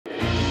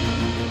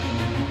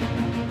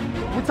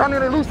We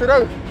turning it loose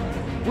today.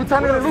 We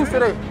turning it loose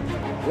today.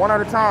 One at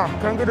a time.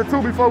 Can't get to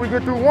two before we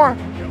get through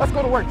one. Let's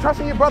go to work.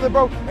 Trust in your brother,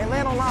 bro, and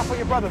land on line for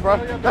your brother, bro.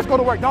 Let's go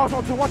to work. Dogs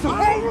on two, 1,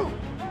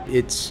 2.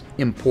 It's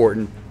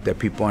important that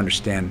people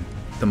understand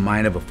the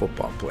mind of a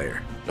football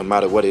player. No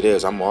matter what it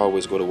is, I'm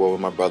always go to war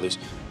with my brothers.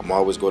 I'm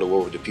always go to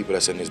war with the people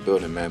that's in this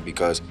building, man,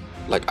 because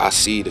like I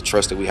see the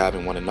trust that we have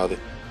in one another.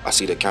 I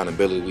see the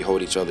accountability we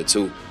hold each other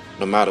to.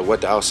 No matter what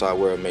the outside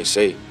world may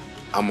say,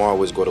 I'm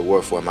always go to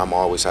war for them. I'm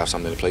always have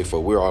something to play for.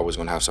 We're always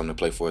going to have something to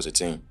play for as a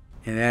team.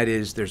 And that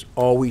is, there's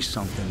always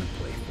something to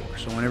play for.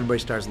 So when everybody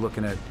starts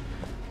looking at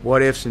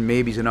what ifs and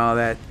maybes and all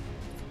that,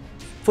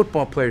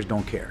 football players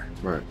don't care.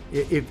 Right.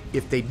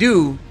 If they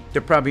do,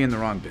 they're probably in the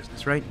wrong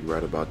business, right? You're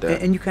right about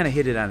that. And you kind of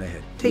hit it on the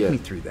head. Take me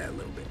through that a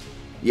little bit.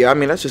 Yeah, I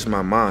mean, that's just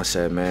my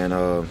mindset, man.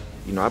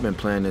 You know, I've been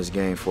playing this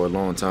game for a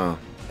long time.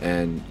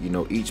 And, you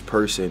know, each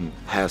person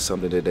has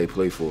something that they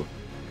play for.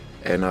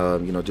 And,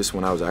 you know, just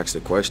when I was asked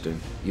the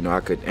question, you know, I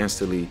could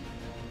instantly,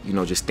 you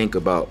know, just think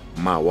about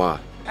my why.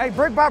 Hey,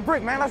 brick by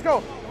brick, man, let's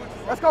go.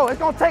 Let's go. It's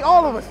going to take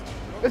all of us.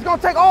 It's going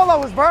to take all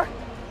of us, bro.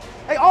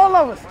 Hey, all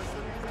of us.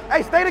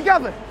 Hey, stay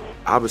together.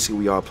 Obviously,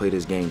 we all play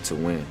this game to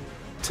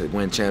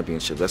win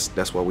championships.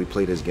 That's why we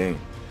play this game.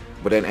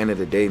 But at the end of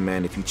the day,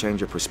 man, if you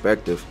change your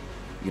perspective,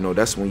 you know,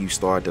 that's when you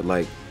start to,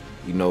 like,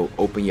 you know,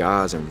 open your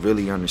eyes and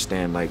really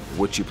understand, like,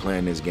 what you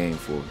playing this game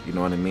for. You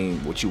know what I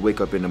mean? What you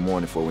wake up in the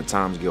morning for when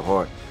times get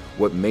hard.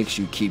 What makes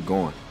you keep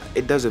going.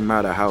 It doesn't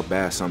matter how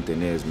bad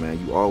something is,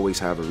 man. You always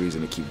have a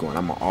reason to keep going.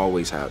 I'm going to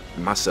always have,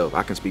 myself,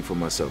 I can speak for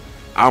myself.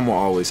 I'm going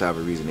to always have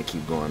a reason to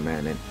keep going,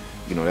 man. And,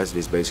 you know, that's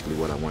just basically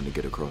what I wanted to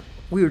get across.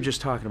 We were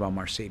just talking about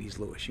Marcedes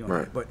Lewis, you and I,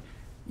 right. But,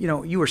 you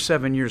know, you were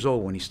 7 years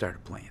old when he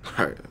started playing.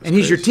 Right. And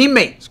he's your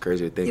teammate. It's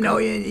crazy to think. You know,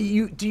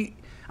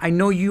 I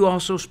know you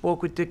also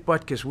spoke with Dick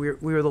Butkus.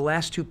 We were the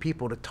last two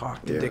people to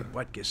talk to Dick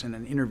Butkus in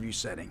an interview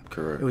setting.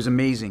 Correct. It was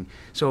amazing.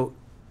 So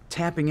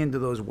tapping into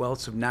those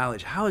wealths of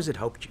knowledge, how has it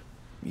helped you?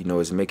 You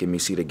know, it's making me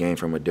see the game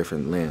from a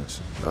different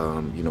lens.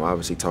 You know,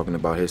 obviously talking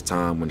about his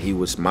time when he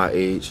was my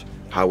age,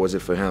 how was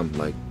it for him?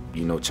 Like,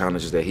 you know,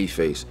 challenges that he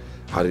faced.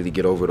 How did he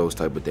get over those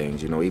type of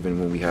things? You know, even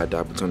when we had the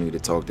opportunity to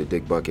talk to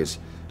Dick Butkus,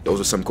 those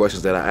are some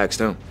questions that I asked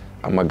him.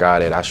 I'm a guy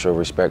that I show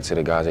respect to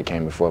the guys that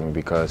came before me,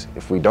 because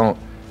if we don't,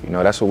 you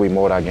know, that's what we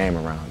mold our game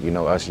around. You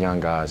know, us young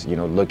guys, you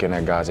know, looking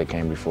at guys that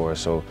came before us.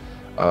 So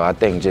I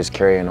think just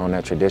carrying on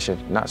that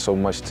tradition, not so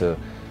much to,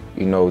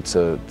 you know,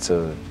 to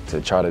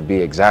try to be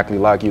exactly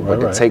like you, but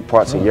to take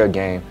parts of your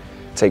game,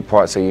 take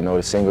parts of, you know,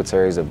 the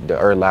Singletaries, the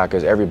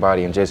Urlachers,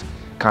 everybody, and just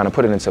kind of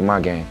put it into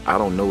my game. I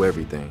don't know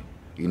everything,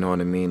 you know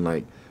what I mean?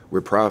 Like, we're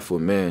prideful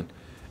men,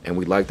 and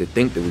we like to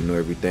think that we know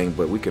everything,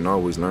 but we can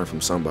always learn from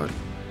somebody.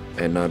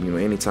 And, you know,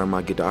 anytime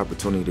I get the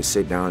opportunity to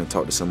sit down and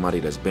talk to somebody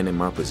that's been in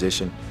my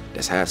position,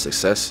 that's had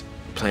success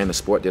playing the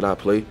sport that I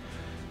play,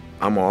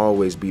 I'm going to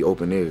always be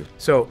open-eared.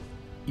 So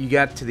you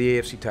got to the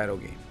AFC title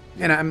game.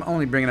 And I'm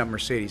only bringing up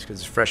Marcedes because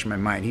it's fresh in my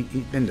mind.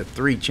 He's been to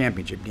 3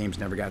 championship games,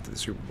 never got to the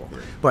Super Bowl.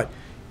 Right. But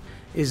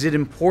is it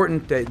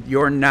important that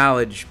your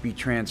knowledge be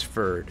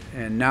transferred,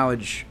 and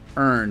knowledge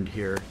earned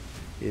here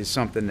is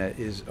something that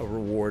is a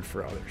reward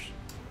for others?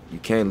 You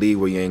can't leave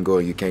where you ain't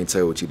going. You can't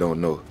tell what you don't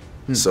know.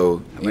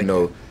 So, you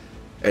know,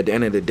 at the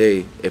end of the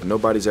day, if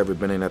nobody's ever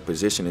been in that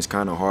position, it's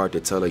kind of hard to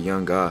tell a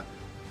young guy,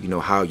 you know,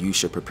 how you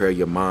should prepare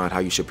your mind, how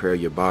you should prepare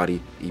your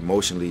body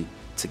emotionally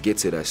to get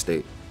to that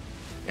state.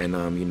 And,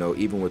 you know,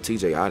 even with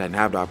TJ, I didn't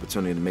have the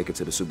opportunity to make it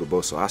to the Super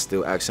Bowl, so I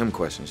still ask him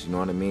questions, you know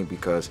what I mean?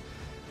 Because,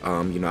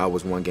 you know, I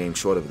was 1 game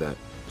short of that.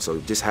 So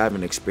just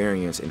having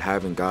experience and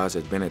having guys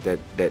that's been at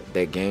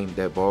that game,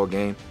 that ball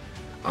game,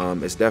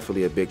 it's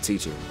definitely a big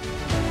teacher.